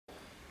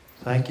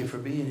Thank you for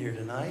being here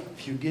tonight.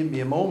 If you give me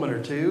a moment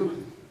or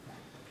two,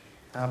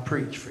 I'll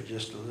preach for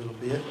just a little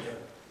bit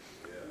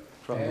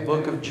from the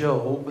book of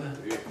Job,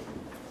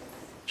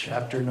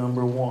 chapter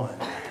number 1.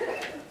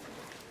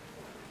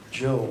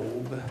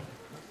 Job,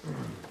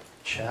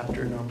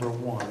 chapter number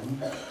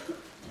 1.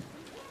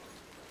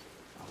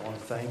 I want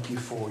to thank you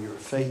for your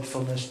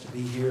faithfulness to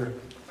be here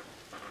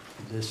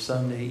this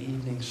Sunday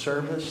evening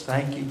service.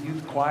 Thank you,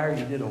 youth choir.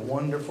 You did a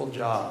wonderful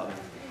job.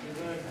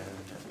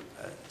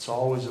 And it's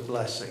always a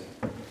blessing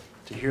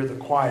to hear the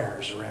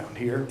choirs around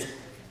here.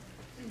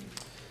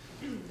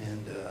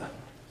 And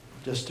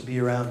just to be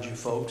around you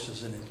folks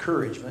is an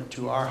encouragement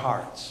to our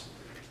hearts.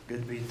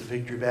 Good to be at the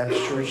Victory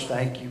Baptist Church.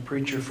 Thank you,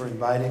 preacher, for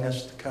inviting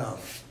us to come.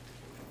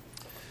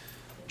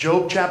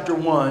 Job chapter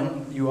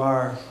 1, you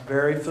are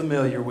very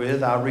familiar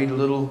with. I'll read a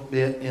little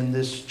bit in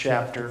this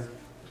chapter.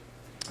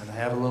 And I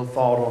have a little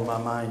thought on my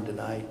mind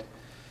tonight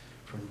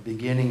from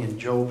beginning in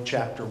Job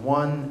chapter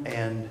 1.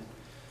 And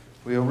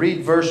we'll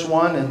read verse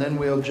 1 and then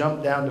we'll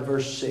jump down to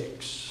verse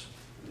 6.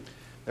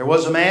 There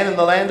was a man in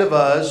the land of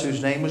Uz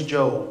whose name was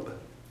Job.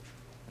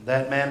 And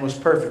that man was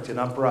perfect and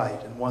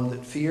upright, and one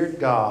that feared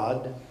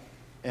God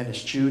and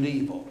eschewed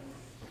evil.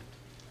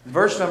 In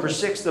verse number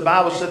 6, the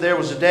Bible said, there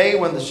was a day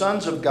when the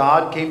sons of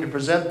God came to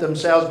present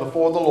themselves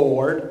before the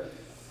Lord,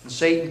 and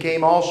Satan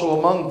came also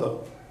among them.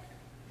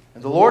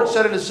 And the Lord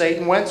said unto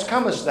Satan, whence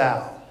comest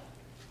thou?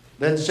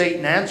 Then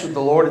Satan answered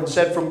the Lord and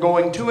said, from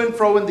going to and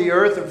fro in the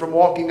earth, and from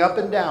walking up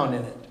and down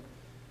in it.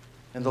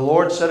 And the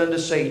Lord said unto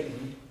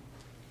Satan,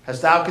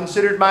 hast thou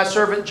considered my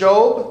servant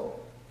Job,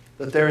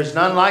 that there is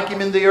none like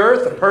him in the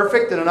earth, a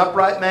perfect and an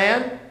upright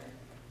man,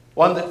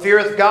 one that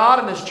feareth God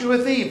and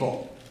escheweth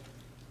evil?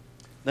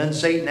 Then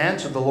Satan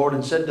answered the Lord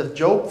and said, doth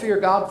Job fear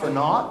God for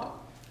naught?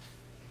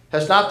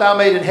 Hast not thou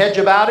made an hedge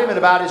about him, and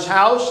about his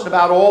house, and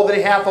about all that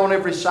he hath on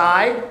every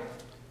side?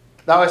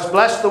 Thou hast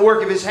blessed the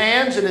work of his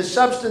hands, and his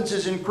substance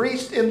is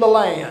increased in the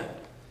land.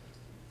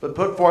 But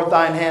put forth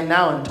thine hand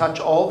now, and touch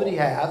all that he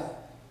hath,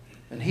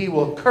 and he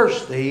will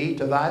curse thee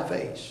to thy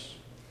face.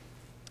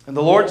 And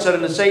the Lord said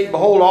unto Satan,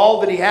 behold,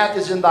 all that he hath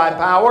is in thy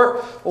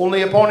power,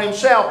 only upon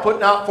himself put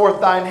not forth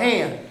thine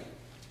hand.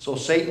 So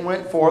Satan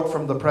went forth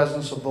from the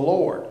presence of the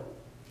Lord.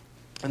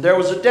 And there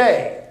was a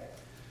day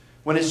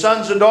when his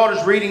sons and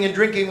daughters were eating and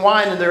drinking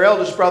wine in their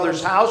eldest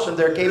brother's house, and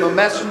there came a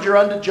messenger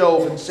unto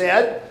Job and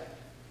said,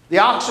 the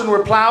oxen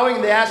were plowing,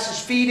 and the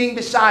asses feeding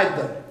beside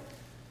them.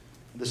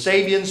 The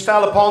Sabeans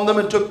fell upon them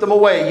and took them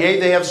away. Yea,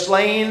 they have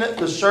slain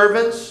the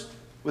servants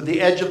with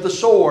the edge of the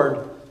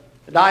sword.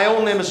 And I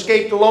only am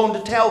escaped alone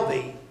to tell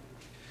thee.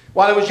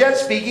 While I was yet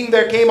speaking,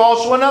 there came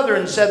also another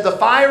and said, the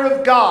fire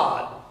of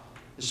God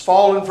is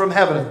fallen from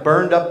heaven, and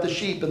burned up the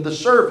sheep and the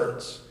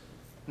servants,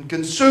 and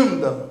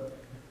consumed them.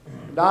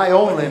 And I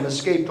only am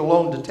escaped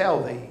alone to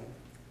tell thee.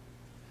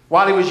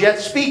 While he was yet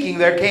speaking,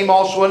 there came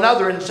also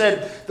another and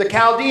said, the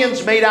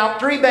Chaldeans made out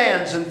 3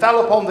 bands, and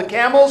fell upon the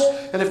camels,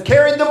 and have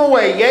carried them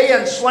away, yea,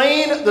 and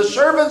slain the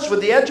servants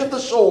with the edge of the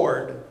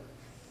sword.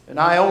 And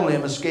I only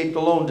am escaped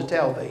alone to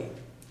tell thee.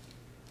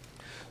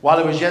 While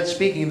he was yet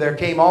speaking, there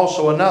came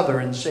also another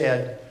and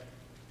said,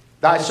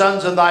 thy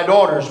sons and thy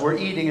daughters were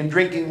eating and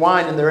drinking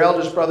wine in their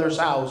eldest brother's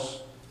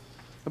house.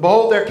 And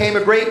behold, there came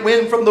a great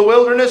wind from the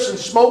wilderness, and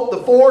smote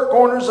the 4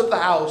 corners of the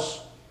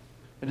house.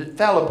 And it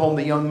fell upon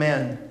the young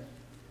men,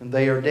 and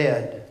they are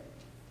dead.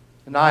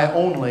 And I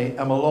only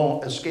am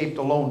alone, escaped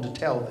alone to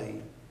tell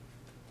thee.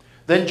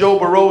 Then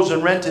Job arose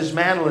and rent his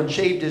mantle, and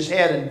shaved his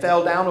head, and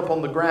fell down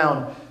upon the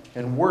ground,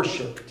 and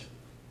worshipped.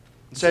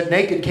 And said,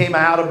 naked came I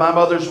out of my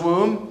mother's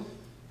womb,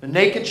 and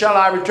naked shall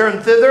I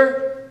return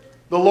thither.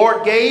 The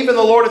Lord gave, and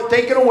the Lord hath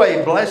taken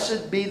away.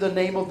 Blessed be the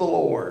name of the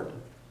Lord.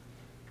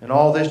 And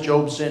all this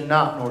Job sinned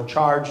not, nor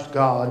charged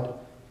God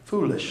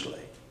foolishly.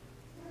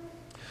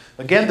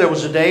 Again there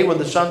was a day when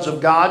the sons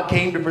of God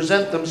came to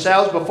present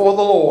themselves before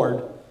the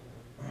Lord.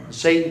 And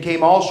Satan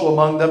came also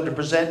among them to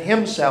present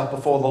himself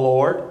before the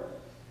Lord.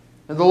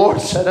 And the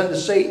Lord said unto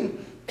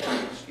Satan,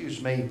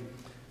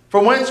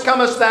 from whence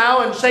comest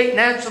thou? And Satan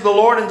answered the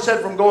Lord and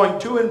said, from going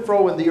to and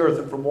fro in the earth,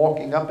 and from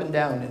walking up and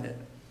down in it.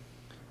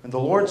 And the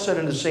Lord said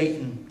unto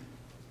Satan,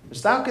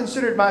 hast thou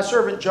considered my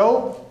servant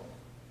Job,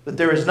 that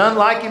there is none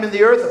like him in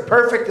the earth, a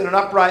perfect and an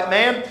upright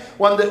man,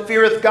 one that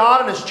feareth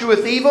God and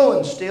escheweth evil,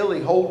 and still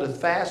he holdeth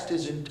fast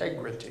his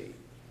integrity,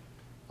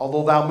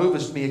 although thou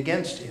movest me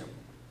against him,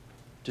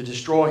 to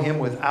destroy him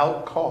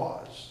without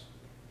cause?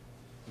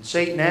 And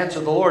Satan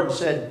answered the Lord and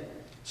said,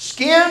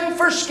 skin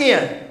for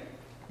skin,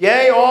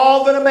 yea,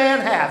 all that a man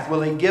hath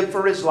will he give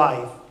for his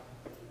life.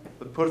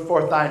 But put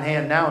forth thine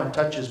hand now, and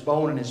touch his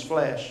bone and his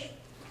flesh,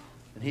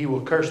 and he will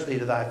curse thee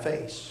to thy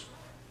face.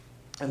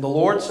 And the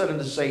Lord said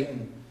unto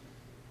Satan,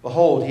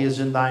 behold, he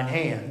is in thine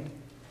hand,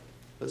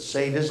 but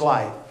save his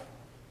life.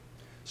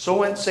 So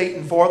went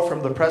Satan forth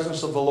from the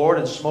presence of the Lord,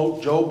 and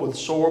smote Job with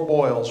sore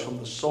boils from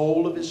the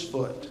sole of his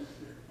foot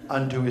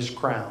unto his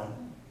crown.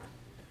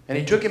 And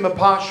he took him a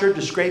potsherd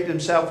to scrape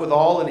himself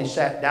withal, and he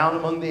sat down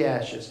among the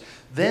ashes.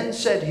 Then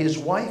said his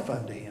wife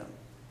unto him,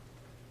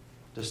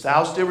 dost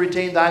thou still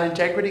retain thine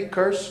integrity?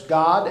 Curse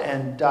God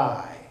and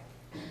die.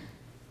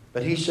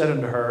 But he said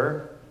unto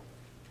her,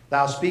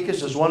 Thou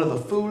speakest as one of the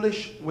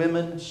foolish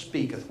women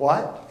speaketh.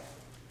 What?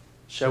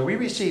 Shall we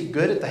receive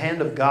good at the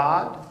hand of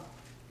God?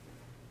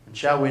 And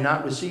shall we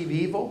not receive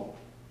evil?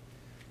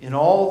 In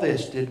all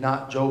this did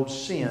not Job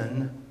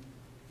sin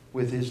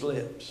with his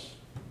lips.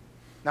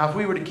 Now if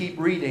we were to keep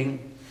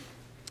reading,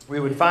 we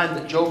would find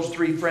that Job's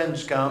 3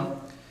 friends come.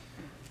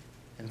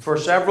 And for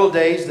several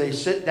days they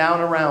sit down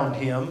around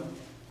him.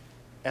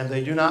 And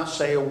they do not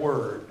say a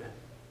word.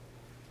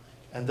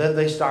 And then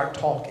they start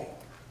talking.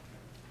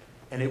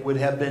 And it would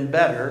have been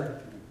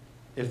better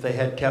if they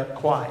had kept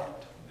quiet.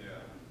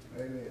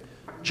 Yeah. Amen.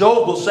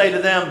 Job will say to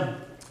them,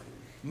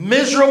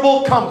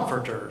 Miserable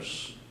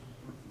comforters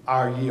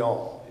are ye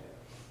all.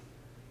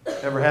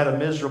 Ever had a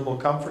miserable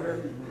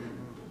comforter?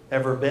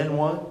 Ever been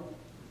one?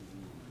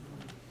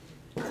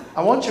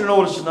 I want you to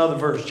notice another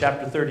verse,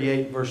 chapter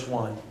 38, verse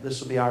 1. This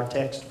will be our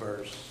text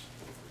verse.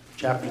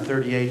 Chapter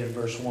 38 and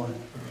verse 1.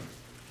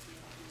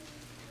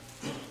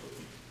 In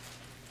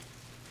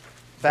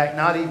fact,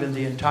 not even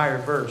the entire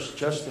verse,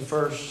 just the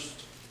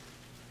first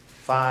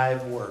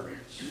 5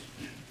 words.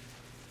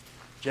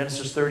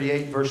 Genesis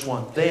 38, verse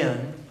 1.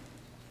 Then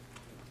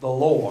the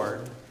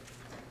Lord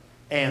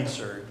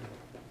answered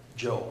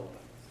Job.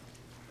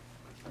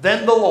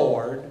 Then the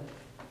Lord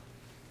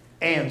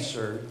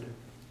answered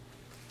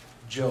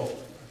Job.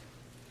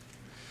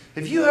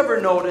 Have you ever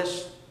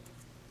noticed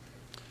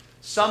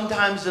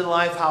sometimes in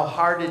life how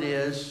hard it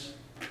is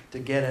to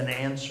get an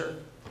answer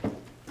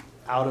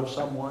out of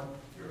someone?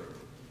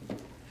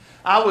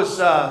 I was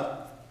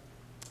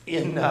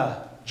in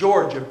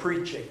Georgia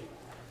preaching.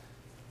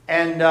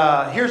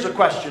 And here's a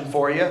question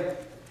for you.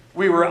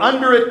 We were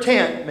under a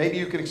tent. Maybe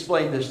you can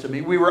explain this to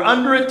me. We were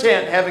under a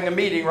tent having a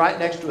meeting right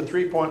next to a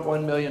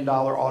 $3.1 million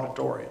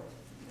auditorium.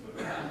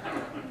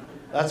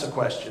 That's a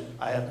question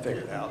I haven't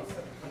figured out.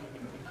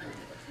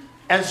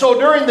 And so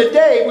during the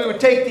day, we would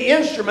take the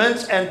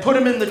instruments and put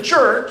them in the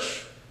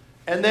church.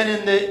 And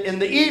then in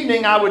the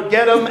evening, I would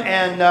get them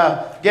and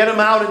get them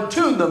out and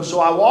tune them.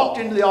 So I walked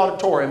into the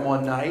auditorium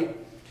one night.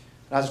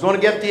 And I was going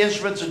to get the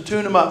instruments and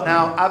tune them up.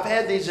 Now, I've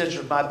had these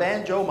instruments. My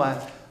banjo,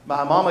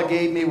 my mama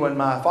gave me when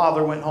my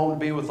father went home to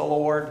be with the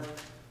Lord.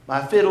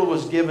 My fiddle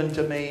was given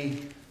to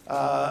me.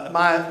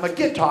 My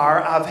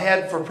guitar I've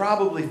had for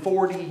probably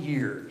 40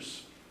 years.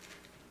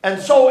 And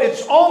so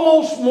it's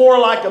almost more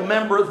like a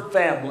member of the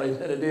family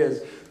than it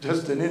is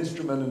just an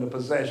instrument and a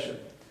possession.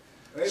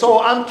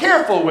 So I'm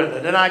careful with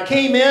it. And I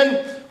came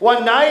in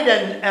one night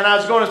and I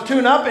was going to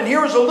tune up. And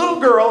here was a little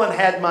girl and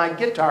had my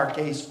guitar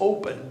case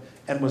open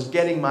and was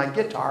getting my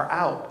guitar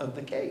out of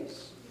the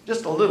case.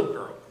 Just a little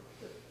girl.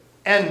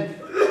 And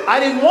I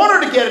didn't want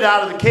her to get it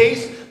out of the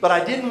case, but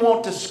I didn't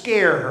want to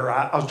scare her.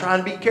 I was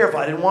trying to be careful.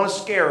 I didn't want to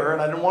scare her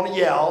and I didn't want to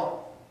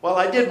yell. Well,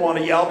 I did want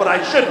to yell, but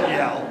I shouldn't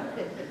yell.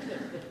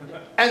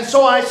 And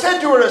so I said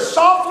to her as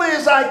softly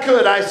as I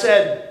could, I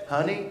said,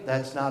 honey,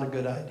 that's not a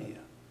good idea.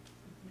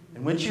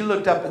 And when she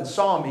looked up and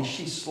saw me,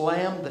 she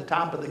slammed the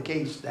top of the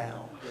case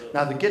down.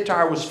 Now, the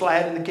guitar was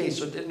flat in the case,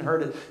 so it didn't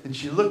hurt it. And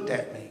she looked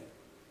at me.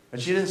 And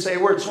she didn't say a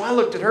word. So I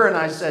looked at her and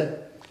I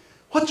said,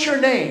 what's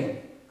your name?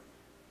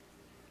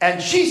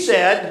 And she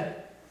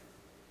said,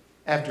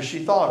 after she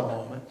thought a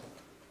moment,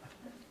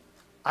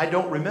 I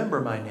don't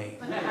remember my name.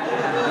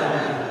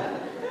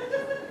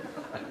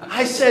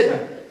 I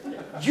said,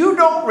 you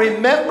don't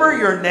remember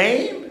your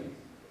name?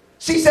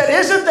 She said,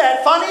 isn't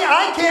that funny?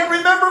 I can't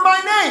remember my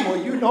name.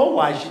 Well, you know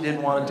why she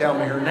didn't want to tell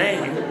me her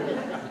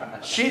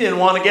name. She didn't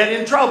want to get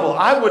in trouble.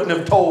 I wouldn't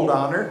have told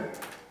on her.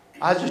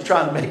 I was just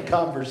trying to make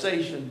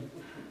conversation.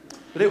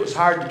 But it was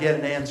hard to get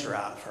an answer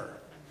out of her.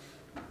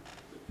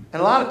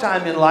 And a lot of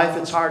time in life,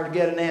 it's hard to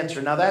get an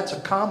answer. Now, that's a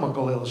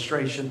comical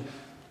illustration,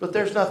 but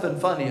there's nothing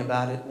funny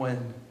about it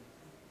when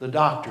the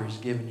doctor is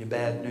giving you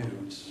bad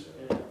news.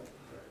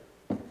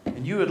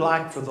 And you would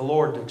like for the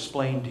Lord to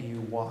explain to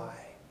you why.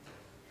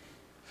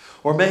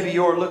 Or maybe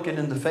you're looking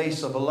in the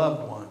face of a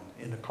loved one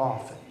in a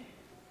coffin.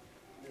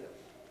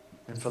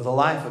 And for the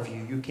life of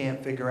you, you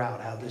can't figure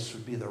out how this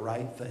would be the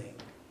right thing.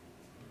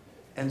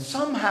 And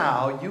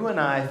somehow you and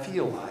I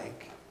feel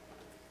like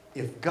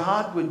if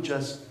God would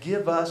just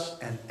give us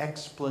an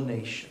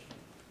explanation,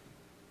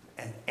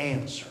 an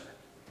answer,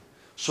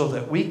 so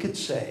that we could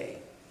say,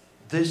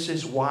 this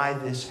is why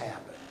this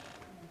happened,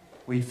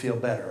 we'd feel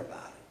better about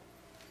it.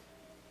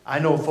 I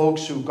know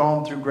folks who've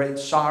gone through great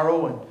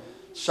sorrow and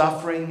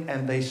suffering,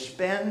 and they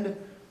spend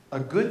a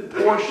good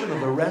portion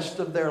of the rest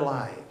of their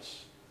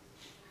lives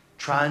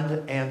trying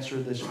to answer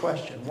this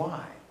question.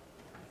 Why?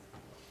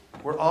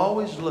 We're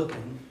always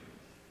looking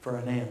for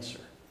an answer.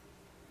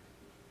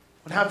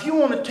 Now, if you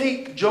want to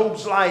take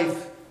Job's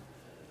life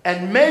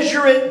and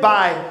measure it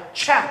by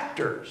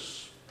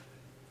chapters,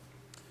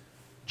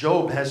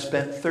 Job has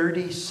spent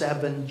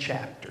 37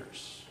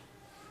 chapters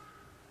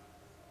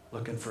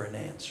looking for an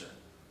answer.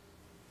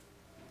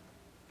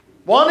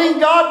 Wanting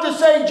God to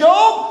say,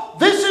 Job,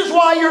 this is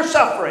why you're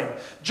suffering.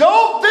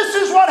 Job, this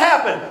is what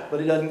happened. But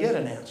he doesn't get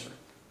an answer.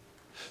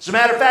 As a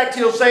matter of fact,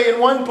 he'll say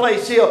in one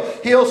place,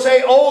 he'll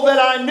say, oh, that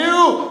I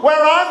knew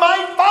where I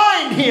might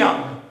find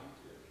him.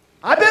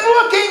 I've been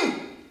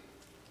looking.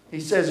 He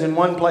says in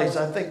one place,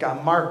 I think I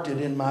marked it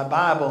in my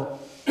Bible,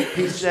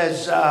 he said,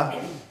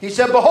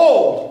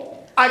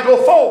 behold, I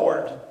go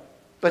forward,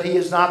 but he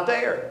is not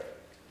there.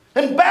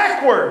 And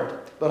backward,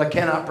 but I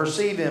cannot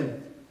perceive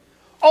him.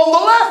 On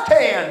the left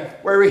hand,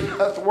 where he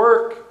doth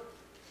work,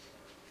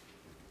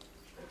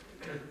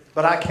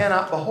 but I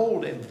cannot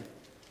behold him.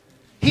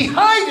 He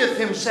hideth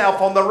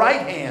himself on the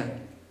right hand,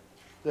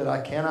 that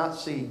I cannot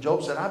see.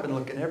 Job said, I've been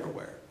looking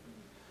everywhere.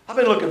 I've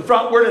been looking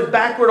frontward and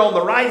backward, on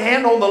the right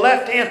hand, on the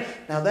left hand.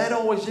 Now that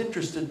always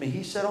interested me.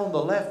 He said on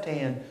the left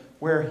hand,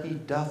 where he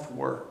doth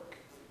work.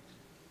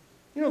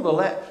 You know, the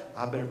left,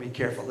 I better be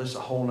careful. This is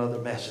a whole other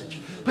message.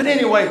 But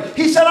anyway,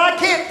 he said, I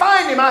can't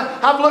find him.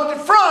 I've looked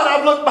in front,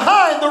 I've looked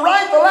behind, the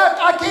right, the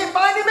left. I can't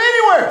find him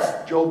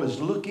anywhere. Job is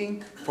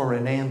looking for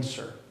an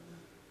answer.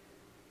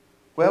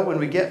 Well, when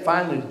we get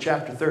finally to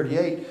chapter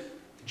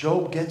 38,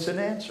 Job gets an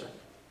answer.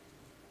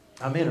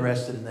 I'm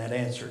interested in that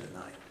answer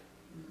tonight.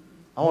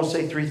 I want to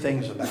say three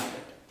things about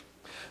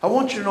it. I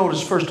want you to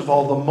notice, first of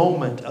all, the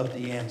moment of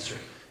the answer.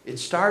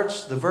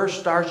 The verse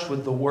starts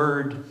with the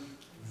word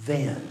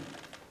then.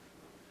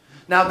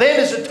 Now, then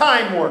is a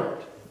time word.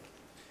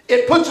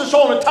 It puts us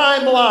on a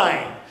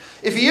timeline.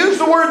 If you use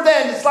the word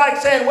then, it's like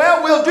saying,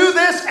 well, we'll do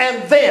this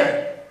and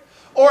then.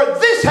 Or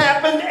this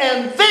happened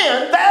and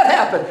then that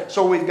happened.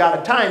 So we've got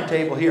a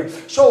timetable here.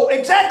 So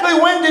exactly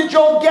when did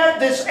Job get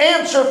this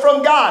answer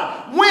from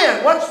God?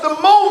 When? What's the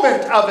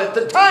moment of it?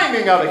 The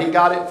timing of it? He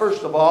got it,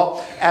 first of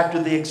all,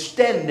 after the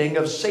extending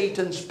of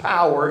Satan's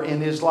power in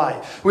his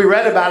life. We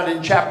read about it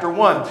in chapter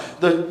 1.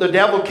 The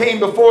devil came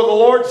before the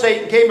Lord.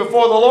 Satan came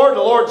before the Lord.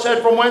 The Lord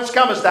said, from whence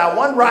comest thou?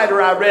 One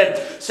writer I read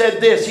said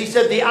this. He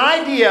said the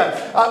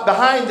idea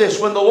behind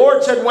this, when the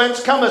Lord said,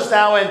 whence comest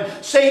thou?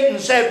 And Satan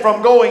said,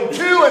 from going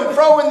to and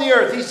fro in the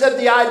earth. He said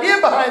the idea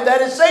behind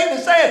that is Satan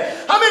is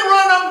saying, I've been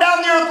running up and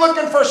down the earth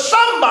looking for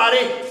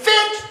somebody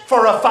fit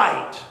for a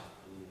fight.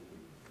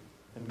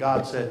 And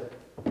God said,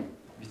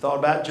 you thought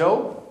about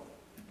Job?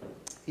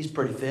 He's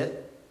pretty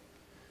fit.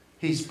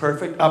 He's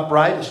perfect,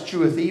 upright,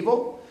 escheweth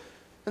evil.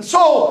 And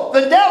so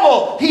the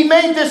devil, he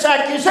made this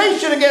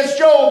accusation against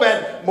Job,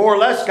 and more or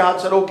less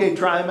God said, okay,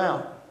 try him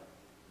out.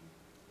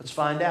 Let's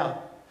find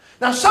out.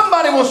 Now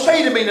somebody will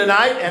say to me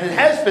tonight, and it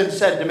has been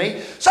said to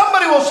me,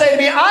 somebody will say to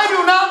me, I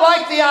do not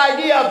like the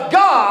idea of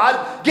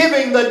God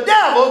giving the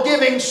devil,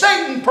 giving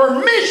Satan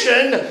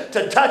permission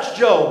to touch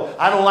Job.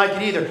 I don't like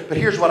it either. But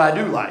here's what I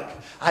do like.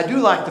 I do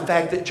like the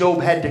fact that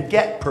Job had to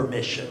get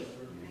permission.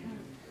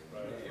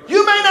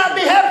 You may not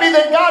be happy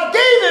that God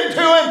gave him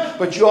to him,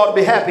 but you ought to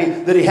be happy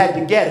that he had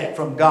to get it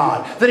from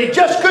God. That he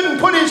just couldn't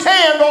put his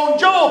hand on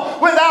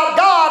Job without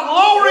God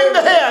lowering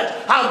the hedge.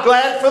 I'm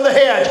glad for the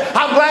hedge.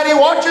 I'm glad he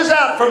watches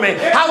out for me.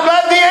 I'm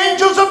glad the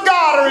angels of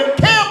God are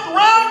encamped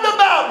round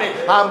about me.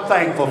 I'm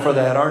thankful for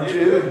that, aren't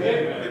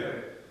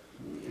you?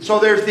 So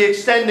there's the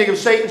extending of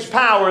Satan's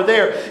power.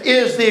 There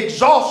is the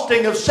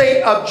exhausting of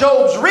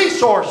Job's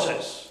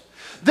resources.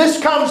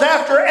 This comes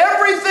after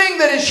everything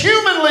that is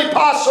humanly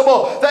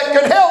possible that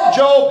could help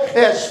Job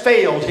has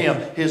failed him.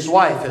 His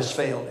wife has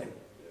failed him.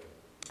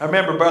 I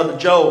remember Brother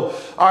Joe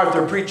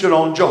Arthur preaching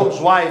on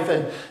Job's wife,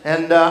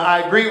 and I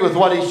agree with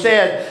what he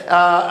said.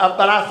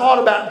 But I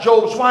thought about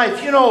Job's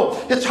wife. You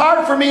know, it's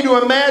hard for me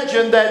to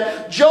imagine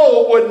that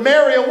Job would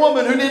marry a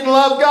woman who didn't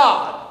love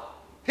God.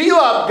 He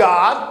loved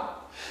God.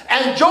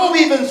 And Job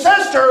even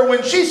says to her,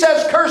 when she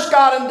says, curse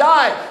God and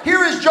die,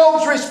 here is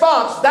Job's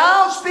response.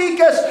 Thou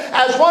speakest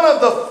as one of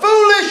the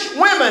foolish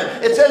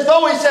women. It's as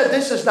though he said,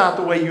 this is not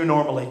the way you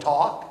normally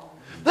talk.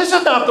 This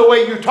is not the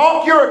way you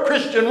talk. You're a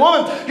Christian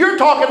woman. You're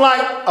talking like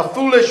a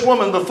foolish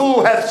woman. The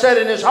fool hath said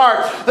in his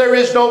heart, there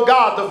is no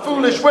God. The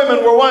foolish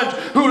women were ones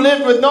who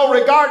lived with no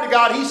regard to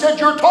God. He said,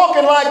 you're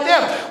talking like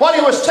them. What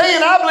he was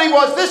saying, I believe,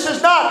 was this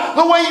is not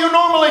the way you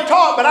normally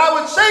talk. But I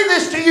would say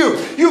this to you.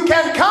 You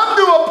can come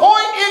to a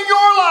point in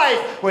your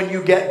life when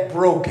you get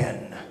broken.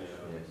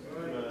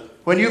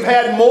 When you've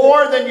had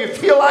more than you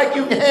feel like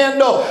you can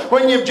handle.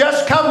 When you've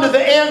just come to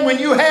the end. When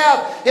you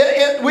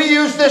have, we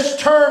use this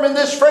term and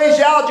this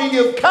phraseology,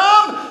 you've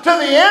come to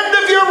the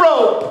end of your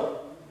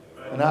rope.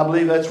 And I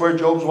believe that's where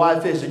Job's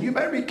wife is. And you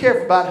better be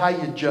careful about how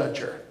you judge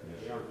her.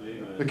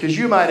 Because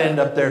you might end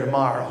up there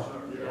tomorrow.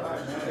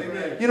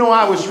 You know,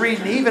 I was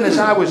reading, even as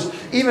I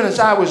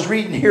was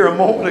reading here a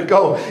moment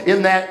ago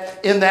in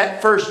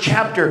that first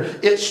chapter,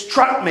 it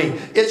struck me.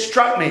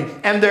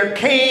 And there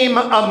came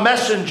a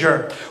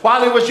messenger.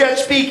 While he was yet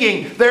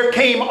speaking, there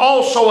came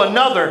also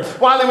another.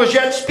 While he was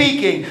yet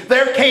speaking,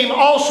 there came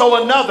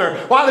also another.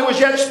 While he was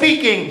yet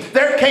speaking,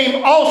 there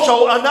came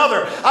also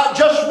another.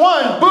 Just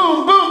one,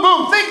 boom, boom,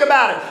 boom. Think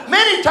about it.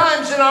 Many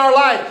times in our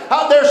life,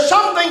 there's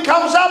something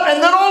comes up,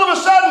 and then all of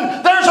a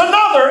sudden, there's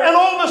another, and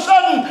all of a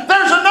sudden,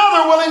 there's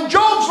another. Well, in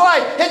Job's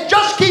life, it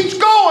just keeps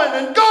going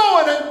and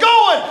going and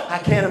going.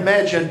 I can't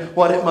imagine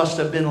what it must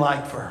have been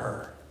like for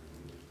her.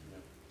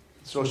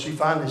 So she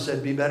finally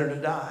said, be better to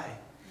die.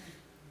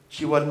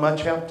 She wasn't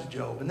much help to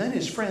Job. And then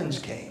his friends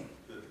came,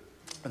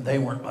 and they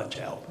weren't much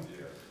help.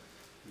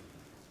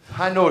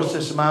 I notice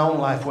this in my own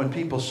life. When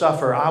people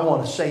suffer, I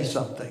want to say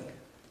something.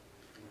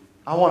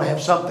 I want to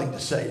have something to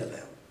say to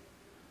them.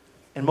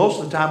 And most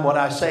of the time what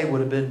I say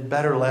would have been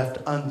better left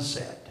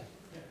unsaid.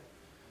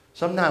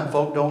 Sometimes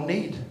folk don't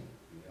need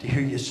to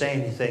hear you say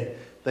anything.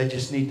 They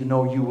just need to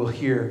know you will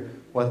hear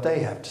what they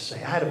have to say.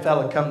 I had a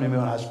fellow come to me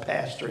when I was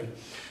pastoring,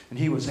 and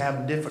he was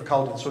having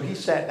difficulty. So he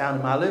sat down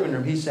in my living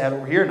room. He sat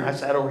over here, and I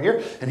sat over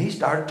here, and he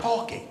started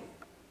talking.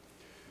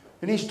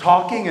 And he's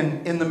talking,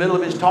 and in the middle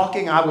of his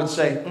talking, I would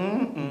say,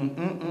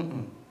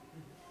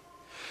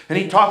 And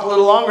he'd talk a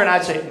little longer, and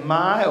I'd say,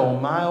 my, oh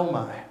my, oh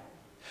my.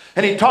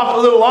 And he'd talk a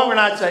little longer, and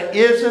I'd say,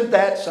 isn't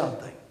that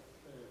something?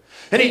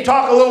 And he'd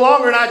talk a little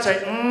longer, and I'd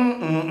say,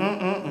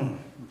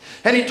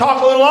 And he'd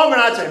talk a little longer,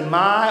 and I'd say,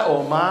 my,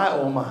 oh my,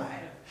 oh my.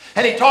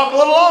 And he'd talk a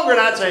little longer,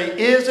 and I'd say,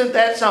 isn't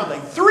that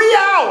something? 3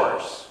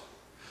 hours.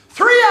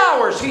 3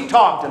 hours he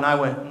talked, and I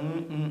went,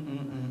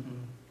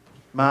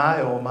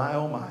 My, oh my,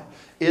 oh my.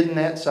 Isn't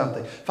that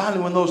something?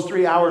 Finally, when those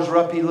 3 hours were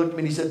up, he looked at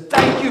me and he said,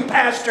 thank you,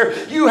 Pastor.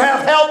 You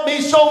have helped me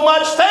so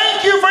much.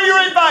 Thank you for your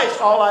advice.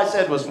 All I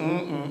said was,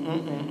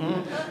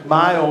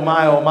 My, oh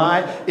my, oh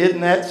my. Isn't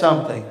that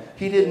something?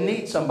 He didn't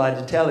need somebody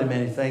to tell him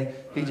anything.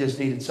 He just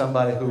needed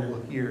somebody who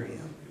will hear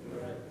him.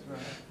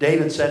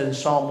 David said in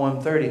Psalm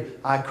 130,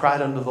 I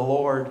cried unto the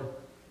Lord,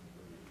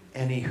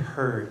 and he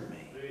heard me.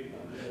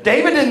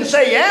 David didn't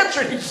say he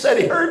answered, he said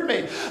he heard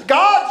me.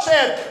 God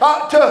said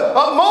to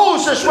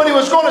Moses when he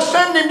was going to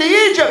send him to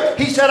Egypt,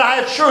 he said, I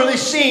have surely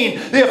seen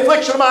the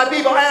affliction of my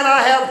people, and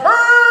I have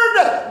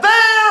heard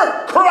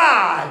their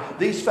cry.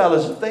 These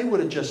fellas, if they would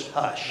have just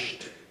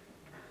hushed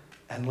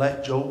and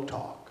let Job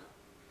talk,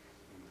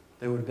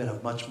 they would have been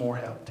of much more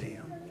help to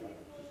him.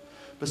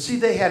 But see,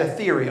 they had a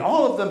theory.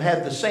 All of them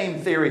had the same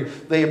theory.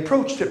 They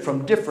approached it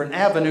from different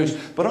avenues,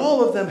 but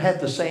all of them had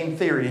the same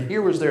theory. And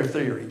here was their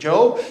theory.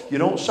 Job, you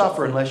don't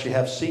suffer unless you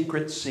have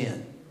secret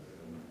sin.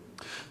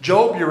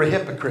 Job, you're a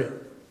hypocrite.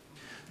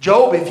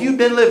 Job, if you'd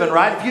been living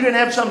right, if you didn't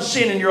have some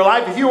sin in your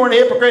life, if you weren't a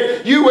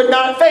hypocrite, you would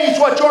not face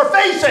what you're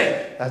facing.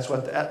 That's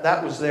what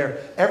that was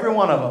their, every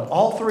one of them,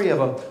 all three of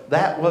them,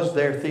 that was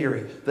their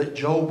theory, that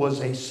Job was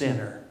a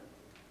sinner.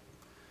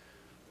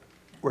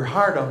 We're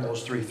hard on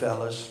those three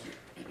fellas.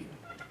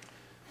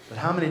 But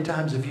how many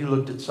times have you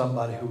looked at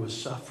somebody who was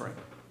suffering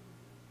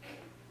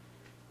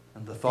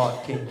and the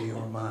thought came to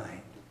your mind,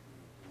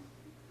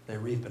 they're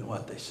reaping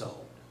what they sowed?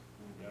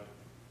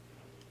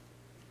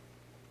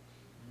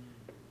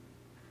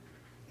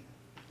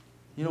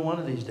 You know, one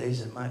of these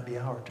days it might be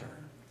our turn.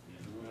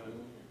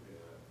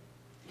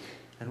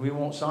 And we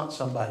won't want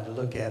somebody to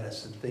look at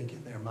us and think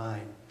in their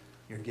mind,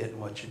 you're getting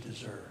what you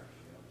deserve.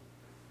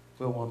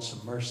 We'll want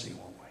some mercy,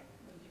 won't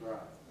we?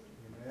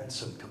 And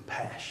some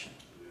compassion.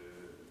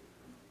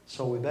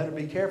 So we better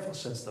be careful,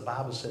 since the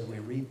Bible said we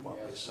reap what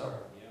we sow.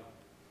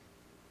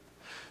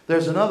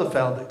 There's another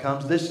fellow that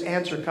comes. This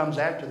answer comes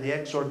after the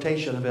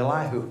exhortation of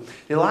Elihu.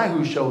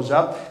 Elihu shows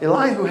up.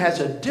 Elihu has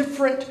a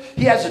different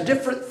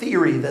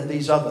theory than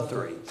these other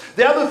three.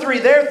 The other three,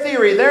 their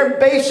theory, their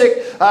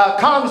basic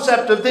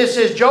concept of this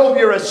is, Job,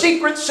 you're a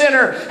secret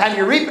sinner and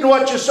you're reaping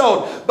what you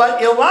sowed.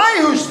 But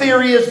Elihu's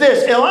theory is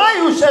this.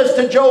 Elihu says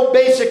to Job,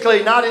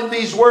 basically, not in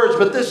these words,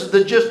 but this is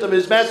the gist of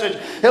his message.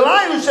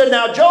 Elihu said,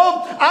 now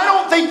Job, I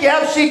don't think you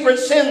have secret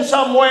sin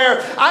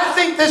somewhere. I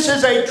think this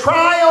is a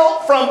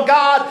trial from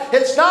God.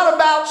 It's not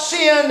about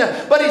sin,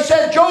 but he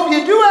said, Job,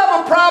 you do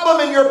have a problem,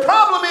 and your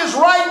problem is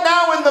right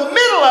now in the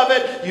middle of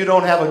it, you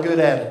don't have a good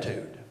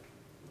attitude.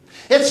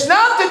 It's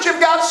not that you've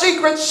got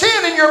secret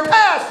sin in your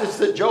past. It's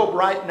that, Job,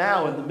 right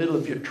now in the middle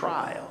of your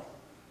trial,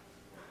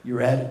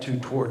 your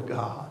attitude toward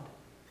God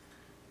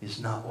is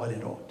not what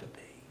it ought to be.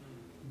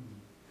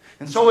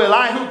 And so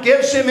Elihu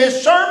gives him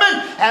his sermon,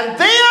 and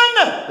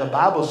then the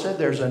Bible said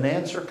there's an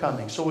answer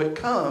coming. So it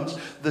comes,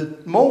 the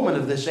moment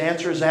of this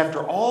answer is after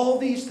all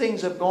these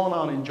things have gone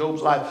on in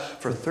Job's life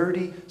for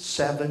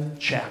 37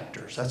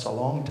 chapters. That's a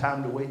long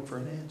time to wait for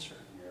an answer.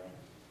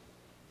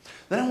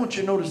 Then I want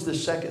you to notice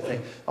this second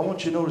thing. I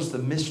want you to notice the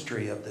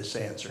mystery of this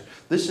answer.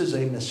 This is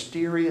a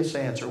mysterious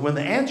answer. When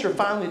the answer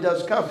finally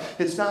does come,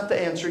 it's not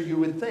the answer you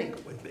would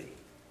think would be.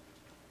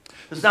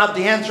 It's not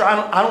the answer,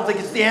 I don't think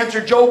it's the answer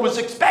Job was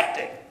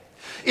expecting.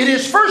 It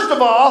is, first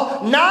of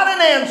all, not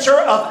an answer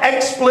of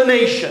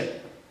explanation.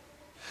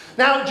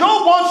 Now,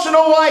 Job wants to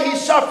know why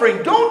he's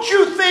suffering. Don't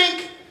you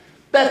think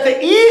that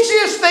the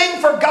easiest thing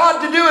for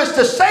God to do is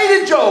to say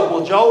to Job,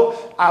 well, Job,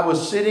 I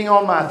was sitting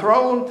on my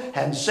throne,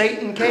 and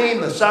Satan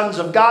came, the sons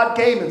of God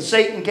came, and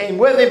Satan came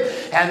with him.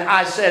 And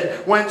I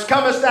said, whence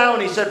comest thou?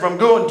 And he said, from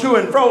going to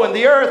and fro in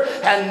the earth.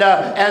 And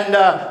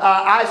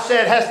I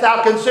said, hast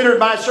thou considered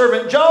my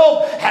servant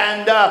Job?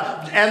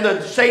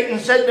 And Satan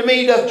said to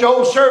me, doth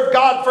Job serve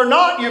God for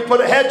naught? You put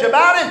a hedge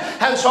about him.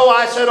 And so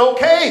I said,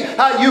 okay,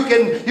 you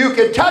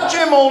can touch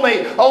him,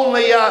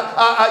 only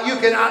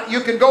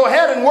you can go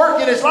ahead and work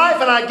in his life.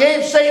 And I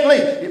gave Satan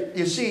leave.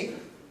 You see,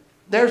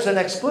 there's an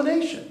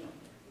explanation.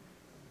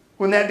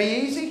 Wouldn't that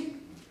be easy?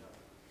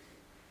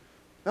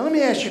 Now let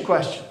me ask you a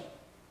question.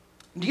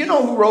 Do you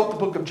know who wrote the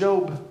book of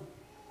Job?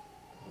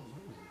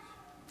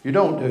 You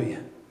don't, do you?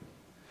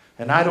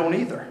 And I don't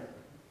either.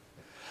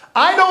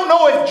 I don't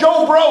know if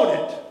Job wrote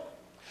it.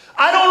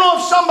 I don't know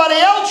if somebody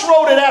else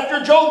wrote it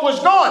after Job was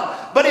gone.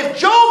 But if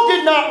Job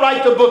did not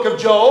write the book of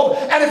Job,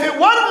 and if it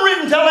wasn't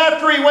written until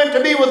after he went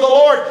to be with the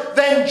Lord,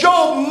 then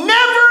Job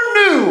never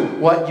knew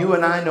what you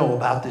and I know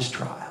about this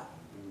trial.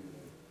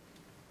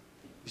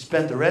 He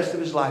spent the rest of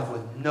his life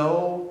with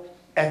no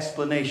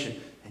explanation.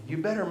 And you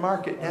better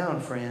mark it down,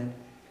 friend.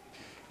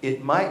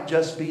 It might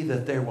just be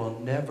that there will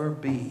never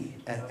be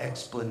an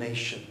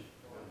explanation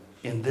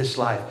in this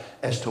life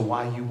as to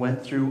why you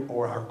went through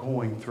or are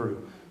going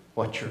through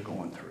what you're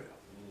going through.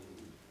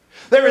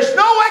 There is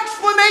no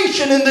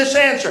explanation in this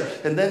answer.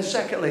 And then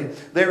secondly,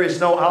 there is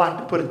no, I like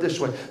to put it this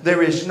way,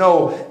 there is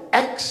no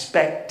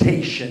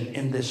expectation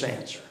in this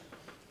answer.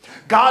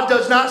 God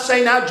does not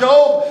say, now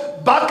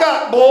Job, buck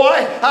up, boy.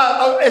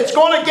 It's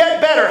going to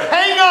get better.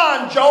 Hang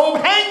on,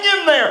 Job. Hang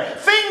in there.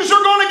 Things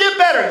are going to get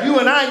better. You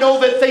and I know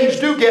that things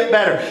do get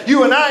better.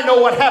 You and I know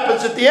what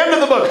happens at the end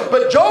of the book.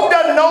 But Job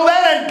doesn't know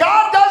that, and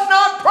God does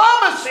not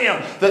promise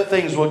him that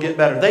things will get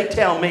better. They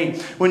tell me,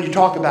 when you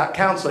talk about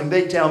counseling,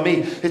 they tell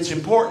me it's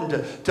important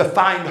to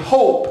find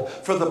hope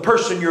for the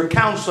person you're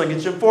counseling.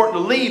 It's important to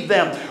leave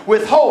them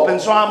with hope. And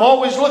so I'm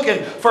always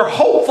looking for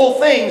hopeful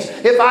things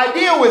if I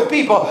deal with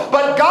people.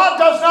 But God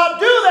does not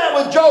do that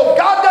with Job.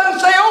 God doesn't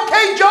say,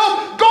 okay,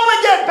 Job,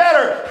 gonna get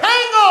better.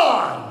 Hang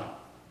on.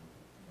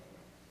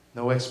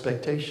 No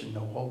expectation, no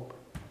hope.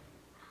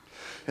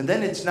 And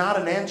then it's not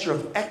an answer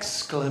of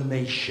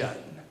exclamation.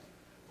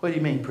 What do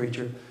you mean,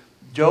 preacher?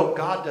 Job,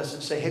 God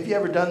doesn't say, have you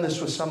ever done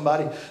this with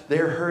somebody?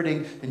 They're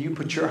hurting and you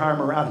put your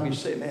arm around them and you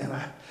say, man,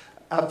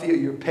 I feel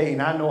your pain.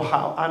 I know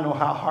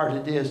how hard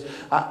it is.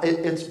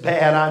 It's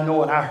bad. I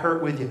know it. I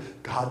hurt with you.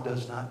 God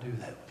does not do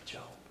that with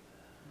Job.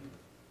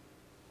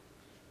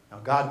 Now,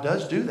 God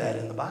does do that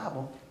in the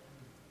Bible.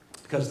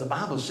 Because the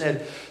Bible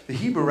said, the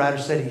Hebrew writer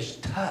said he's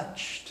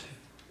touched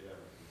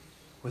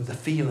with the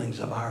feelings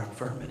of our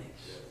infirmities.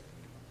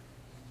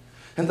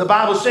 And the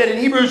Bible said in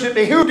Hebrews, it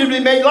behooved him to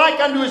be made like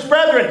unto his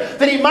brethren,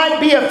 that he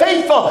might be a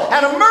faithful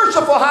and a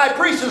merciful high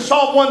priest in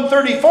Psalm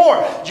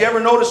 134. Did you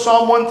ever notice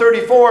Psalm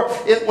 134?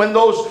 When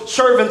those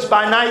servants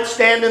by night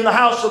stand in the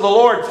house of the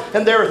Lord.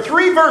 And there are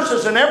 3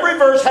 verses, and every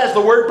verse has the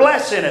word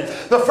bless in it.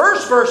 The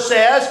first verse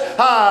says,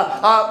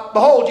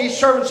 behold, ye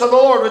servants of the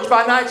Lord, which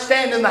by night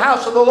stand in the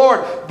house of the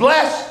Lord.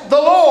 Bless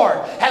the Lord.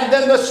 And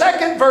then the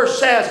second verse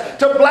says,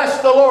 to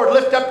bless the Lord.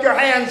 Lift up your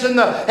hands in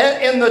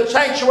the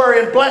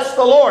sanctuary and bless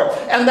the Lord.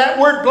 And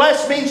that word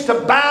bless means to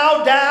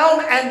bow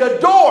down and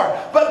adore.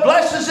 But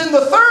bless is in the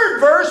 3rd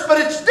verse, but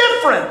it's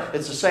different.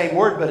 It's the same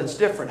word, but it's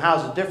different.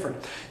 How's it different?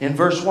 In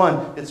verse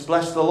 1, it's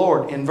bless the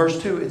Lord. In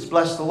verse 2, it's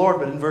bless the Lord.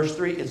 But in verse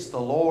 3, it's the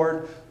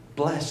Lord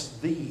bless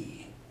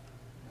thee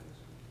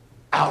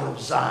out of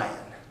Zion.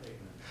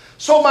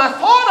 So my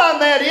thought on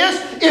that is,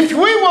 if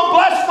we will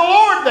bless the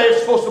Lord, they're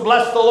supposed to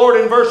bless the Lord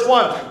in verse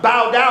 1.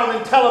 Bow down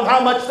and tell him how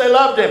much they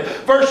loved him.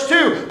 Verse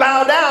 2,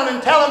 bow down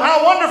and tell him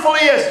how wonderful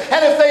he is.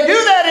 And if they do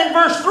that in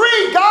verse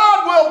 3,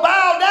 God will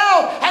bow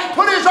down and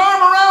put his arm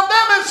around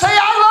them and say,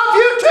 I love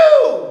you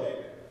too.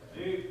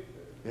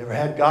 You ever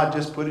had God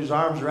just put his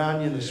arms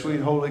around you in the sweet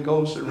Holy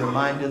Ghost and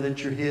remind you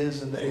that you're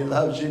his and that he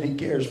loves you and he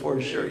cares for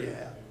you? Sure you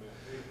have.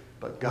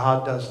 But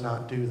God does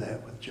not do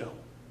that with Job.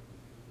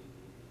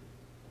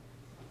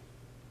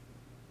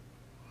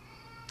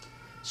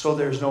 So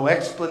there's no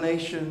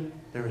explanation,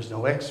 there is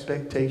no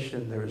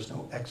expectation, there is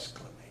no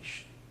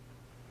exclamation.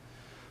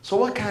 So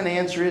what kind of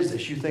answer is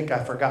this? You think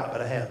I forgot,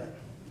 but I haven't.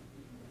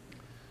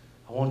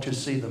 I want you to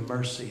see the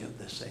mercy of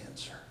this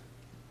answer.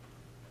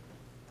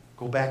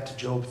 Go back to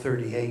Job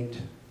 38,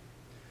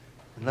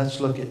 and let's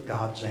look at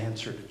God's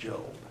answer to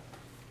Job.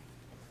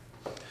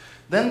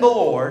 Then the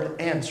Lord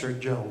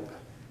answered Job.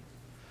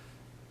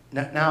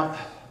 Now,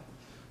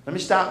 let me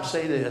stop and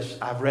say this.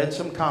 I've read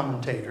some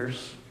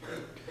commentators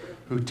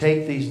who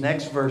take these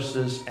next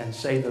verses and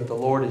say that the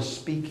Lord is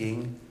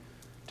speaking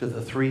to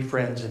the 3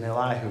 friends in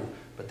Elihu.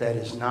 But that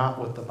is not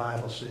what the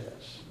Bible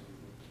says.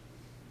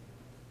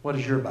 What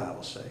does your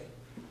Bible say?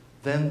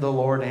 Then the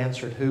Lord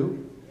answered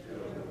who?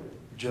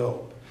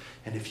 Job.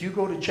 And if you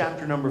go to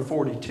chapter number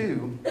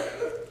 42,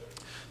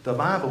 the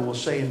Bible will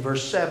say in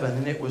verse 7,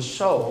 and it was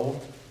so,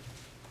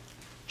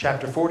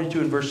 chapter 42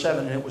 and verse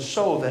 7, and it was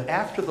so that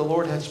after the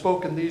Lord had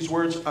spoken these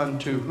words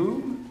unto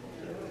whom?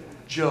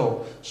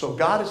 Job. So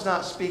God is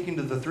not speaking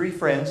to the 3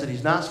 friends, and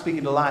he's not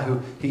speaking to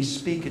Elihu. He's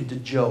speaking to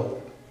Job.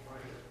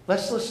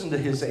 Let's listen to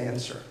his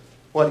answer,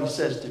 what he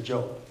says to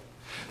Job.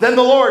 Then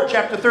the Lord,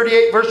 chapter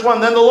 38, verse 1,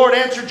 then the Lord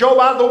answered Job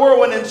out of the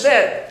whirlwind and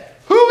said,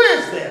 who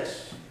is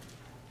this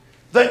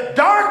that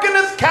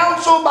darkeneth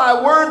counsel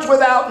by words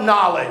without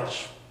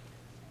knowledge?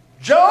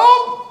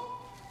 Job,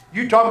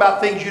 you talking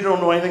about things you don't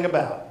know anything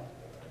about.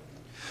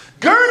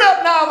 Gird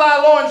up now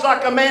thy loins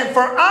like a man,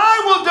 for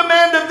I will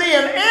demand of thee,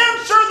 and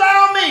answer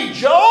thou me.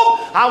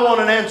 Job, I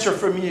want an answer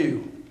from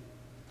you.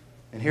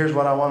 And here's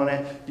what I want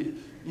an answer.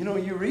 You know,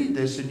 you read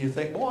this and you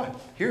think, boy,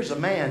 here's a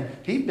man.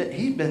 He'd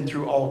been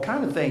through all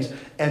kind of things,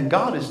 and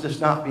God is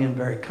just not being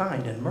very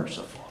kind and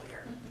merciful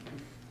here.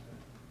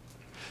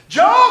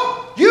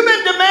 Job, you've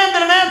been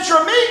demanding an answer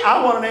of me.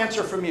 I want an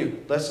answer from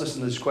you. Let's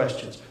listen to these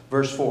questions.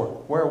 Verse 4,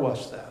 where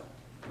wast thou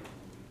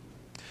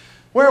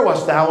Where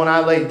wast thou when I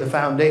laid the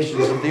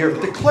foundations of the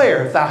earth?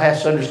 Declare, if thou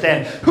hast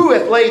understanding. Who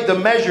hath laid the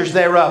measures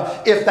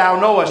thereof, if thou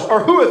knowest?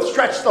 Or who hath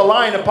stretched the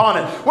line upon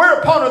it?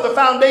 Whereupon are the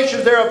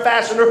foundations thereof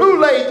fastened? Or who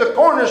laid the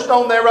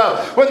cornerstone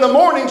thereof? When the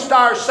morning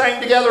stars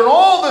sang together, and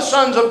all the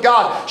sons of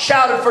God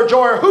shouted for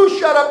joy. Or who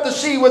shut up the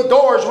sea with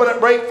doors when it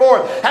brake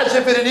forth, as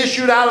if it had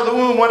issued out of the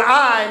womb? When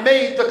I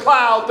made the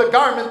cloud the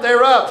garment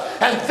thereof,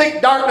 and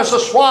thick darkness a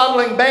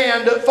swaddling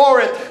band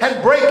for it,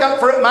 and break up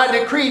for it my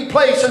decreed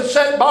place, and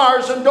set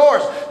bars and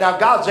doors. Now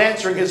God's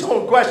answering his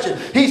own question.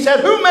 He said,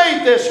 who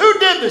made this? Who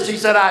did this? He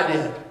said, I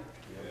did.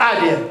 I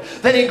did.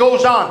 Then he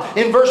goes on.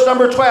 In verse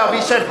number 12,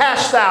 he said,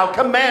 hast thou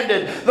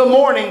commanded the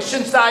morning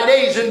since thy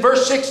days? In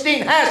verse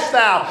 16, hast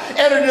thou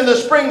entered into the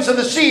springs of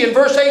the sea? In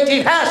verse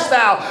 18, hast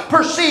thou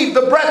perceived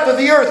the breadth of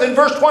the earth? In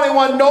verse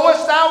 21,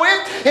 knowest thou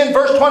it? In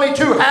verse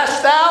 22,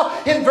 hast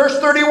thou? In verse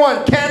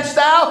 31, canst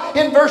thou?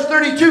 In verse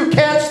 32,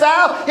 canst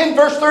thou? In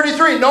verse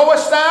 33,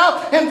 knowest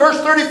thou? In verse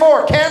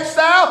 34, canst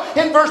thou?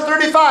 In verse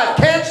 35,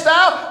 canst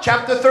thou?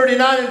 Chapter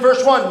 39 and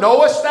verse 1,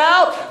 knowest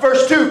thou?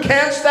 Verse 2,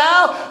 canst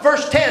thou?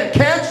 Verse 10,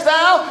 canst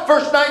thou?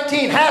 Verse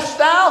 19, hast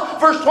thou?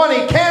 Verse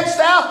 20, canst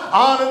thou?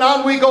 On and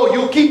on we go.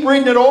 You'll keep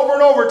reading it over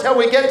and over till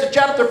we get to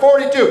chapter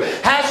 42.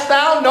 Hast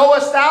thou?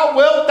 Knowest thou?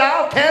 Wilt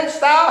thou?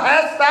 Canst thou?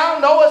 Hast thou?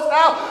 Knowest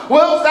thou?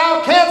 Wilt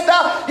thou? Canst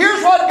thou?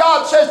 Here's what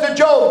God says to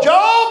Job.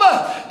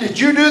 Job, did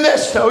you do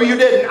this? No, you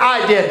didn't.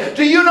 I did.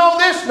 Do you know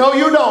this? No,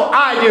 you don't.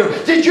 I do.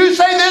 Did you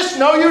say this?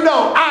 No, you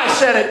don't. I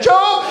said it.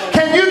 Job,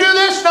 can you do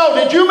this? No.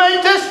 Did you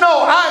make this?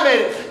 No, I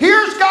made it.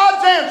 Here's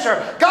God's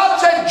answer. God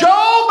said,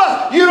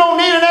 Job, you don't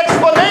need an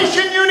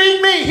explanation. You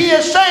need me. He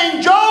is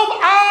saying, Job,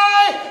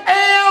 I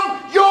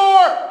am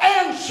your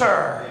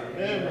answer.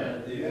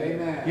 Amen.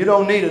 Amen. You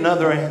don't need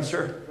another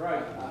answer.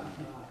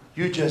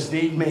 You just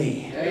need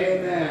me.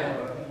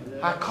 Amen.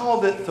 I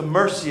called it the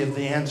mercy of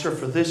the answer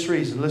for this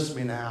reason. Listen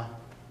to me now.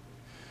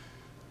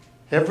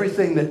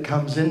 Everything that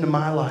comes into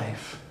my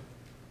life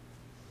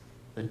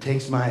that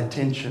takes my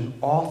attention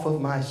off of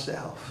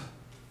myself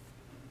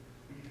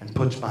and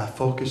puts my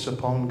focus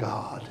upon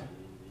God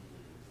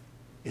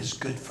is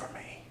good for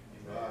me.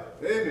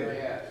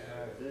 Amen.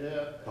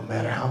 No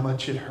matter how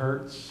much it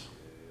hurts,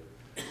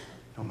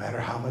 no matter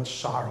how much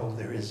sorrow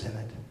there is in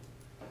it,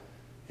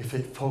 if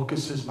it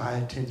focuses my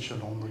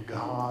attention on the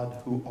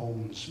God who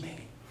owns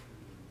me,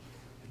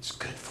 it's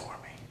good for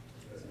me.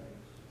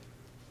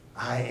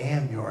 I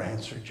am your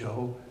answer,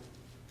 Job.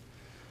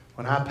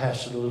 When I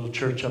pastored a little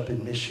church up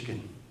in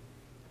Michigan,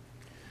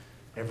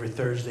 every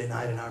Thursday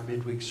night in our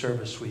midweek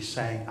service we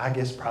sang, I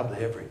guess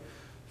probably every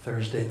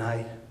Thursday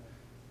night,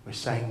 we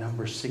sang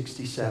number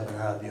 67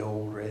 out of the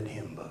old red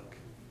hymn book.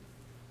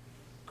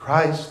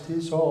 Christ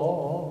is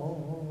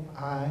all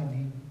I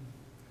need.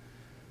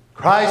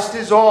 Christ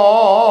is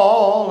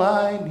all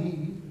I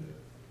need.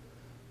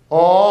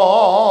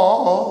 All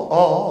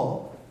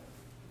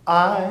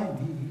I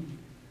need.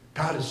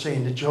 God is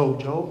saying to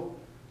Job, Job,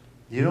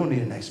 you don't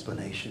need an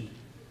explanation.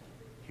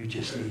 You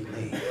just need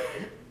me.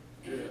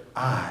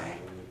 I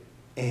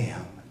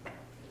am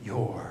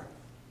your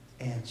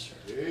answer.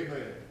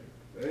 Amen.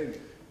 Amen.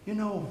 You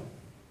know,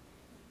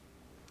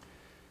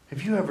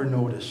 have you ever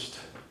noticed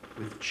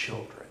with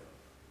children,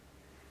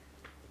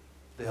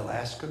 they'll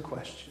ask a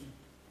question,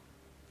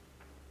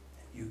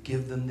 you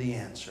give them the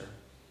answer,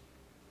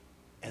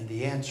 and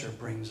the answer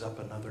brings up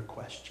another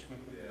question.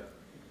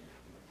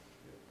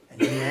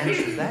 And you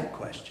answer that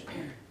question,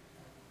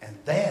 and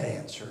that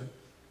answer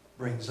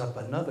brings up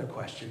another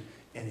question.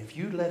 And if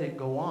you let it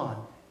go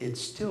on, it'd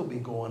still be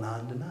going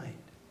on tonight.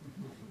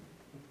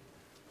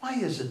 Why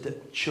is it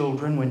that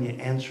children, when you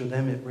answer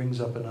them, it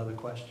brings up another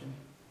question?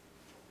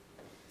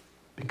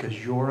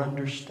 Because your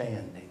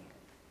understanding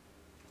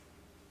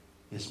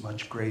is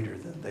much greater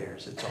than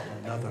theirs. It's on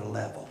another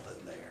level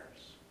than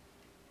theirs.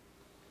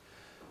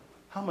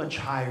 How much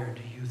higher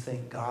do you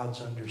think God's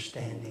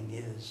understanding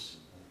is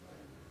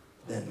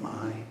than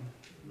mine?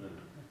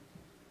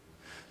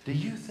 Do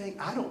you think,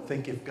 I don't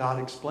think if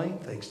God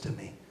explained things to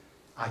me,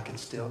 I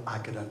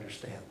could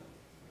understand them.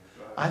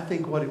 I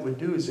think what it would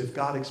do is if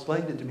God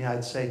explained it to me,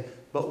 I'd say,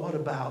 but what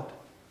about?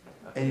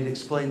 And he'd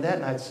explain that,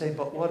 and I'd say,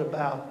 but what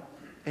about?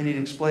 And he'd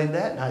explain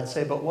that, and I'd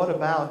say, but what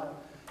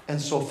about?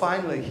 And so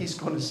finally, he's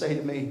going to say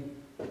to me,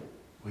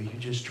 will you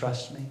just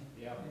trust me?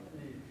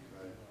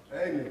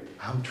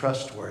 I'm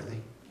trustworthy.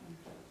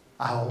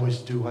 I always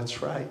do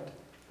what's right.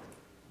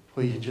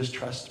 Will you just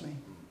trust me?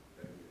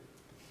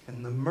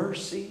 And the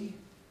mercy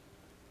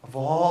of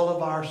all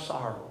of our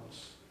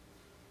sorrows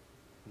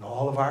and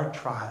all of our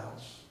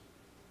trials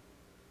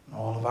and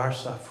all of our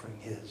suffering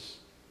is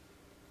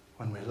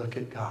when we look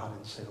at God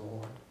and say,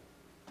 Lord,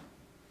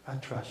 I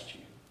trust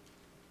you.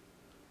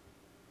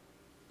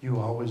 You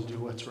always do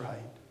what's right.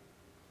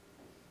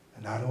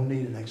 And I don't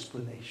need an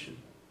explanation.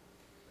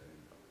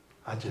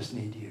 I just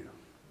need you.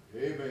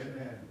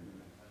 Amen.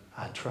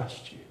 I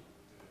trust you.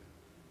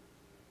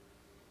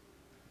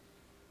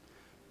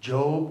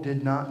 Job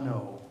did not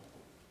know.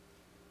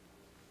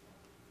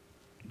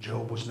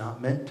 Job was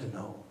not meant to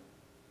know.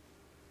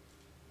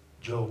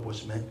 Job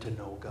was meant to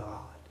know God.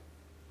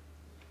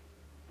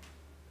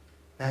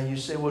 Now you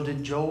say, well,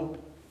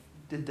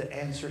 did the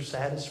answer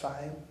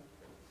satisfy him?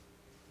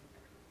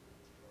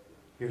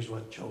 Here's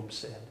what Job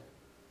said.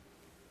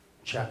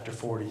 Chapter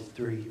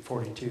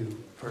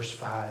 42, verse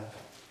 5.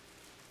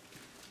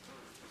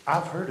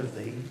 I've heard of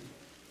thee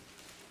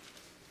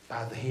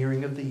by the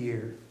hearing of the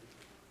ear,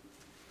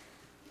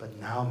 but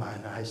now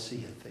mine eye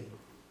seeth thee.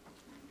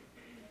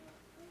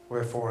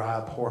 Wherefore I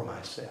abhor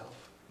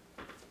myself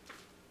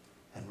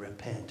and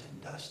repent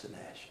in dust and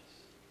ashes.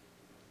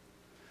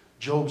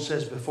 Job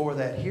says before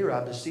that, hear,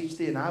 I beseech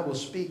thee, and I will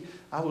speak.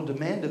 I will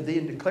demand of thee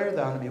and declare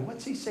thou unto me.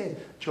 What's he saying?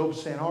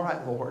 Job's saying, all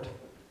right, Lord,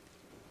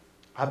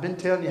 I've been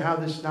telling you how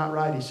this is not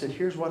right. He said,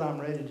 here's what I'm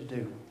ready to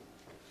do.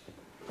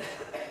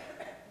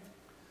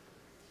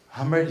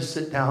 I'm ready to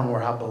sit down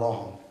where I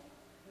belong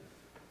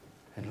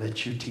and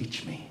let you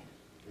teach me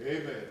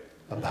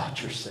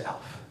about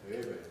yourself.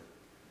 Amen.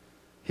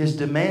 His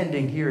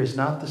demanding here is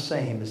not the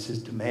same as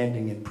his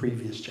demanding in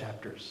previous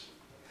chapters.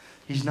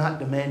 He's not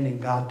demanding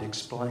God to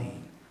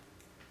explain.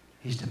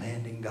 He's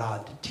demanding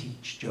God to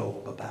teach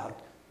Job about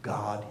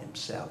God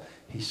himself.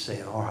 He's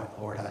saying, all right,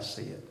 Lord, I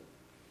see it.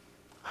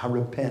 I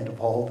repent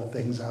of all the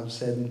things I've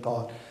said and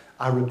thought.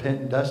 I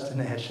repent in dust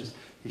and ashes.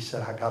 He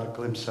said, I got a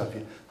glimpse of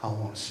you. I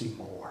want to see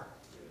more.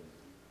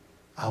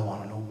 I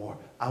want to know more.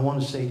 I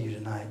want to say to you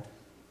tonight,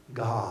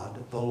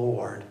 God, the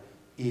Lord,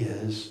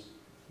 is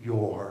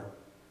your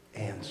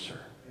answer.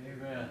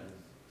 Amen.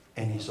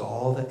 And he's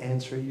all the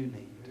answer you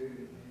need.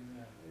 Amen.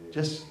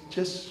 Just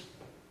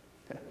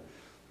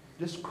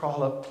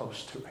crawl up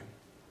close to him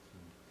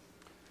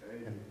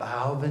and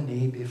bow the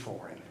knee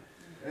before him.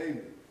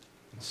 Amen.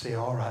 And say,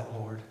 all right,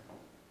 Lord,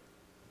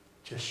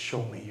 just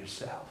show me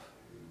yourself.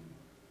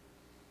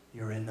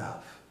 You're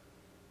enough.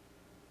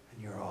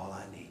 And you're all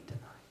I need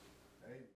tonight.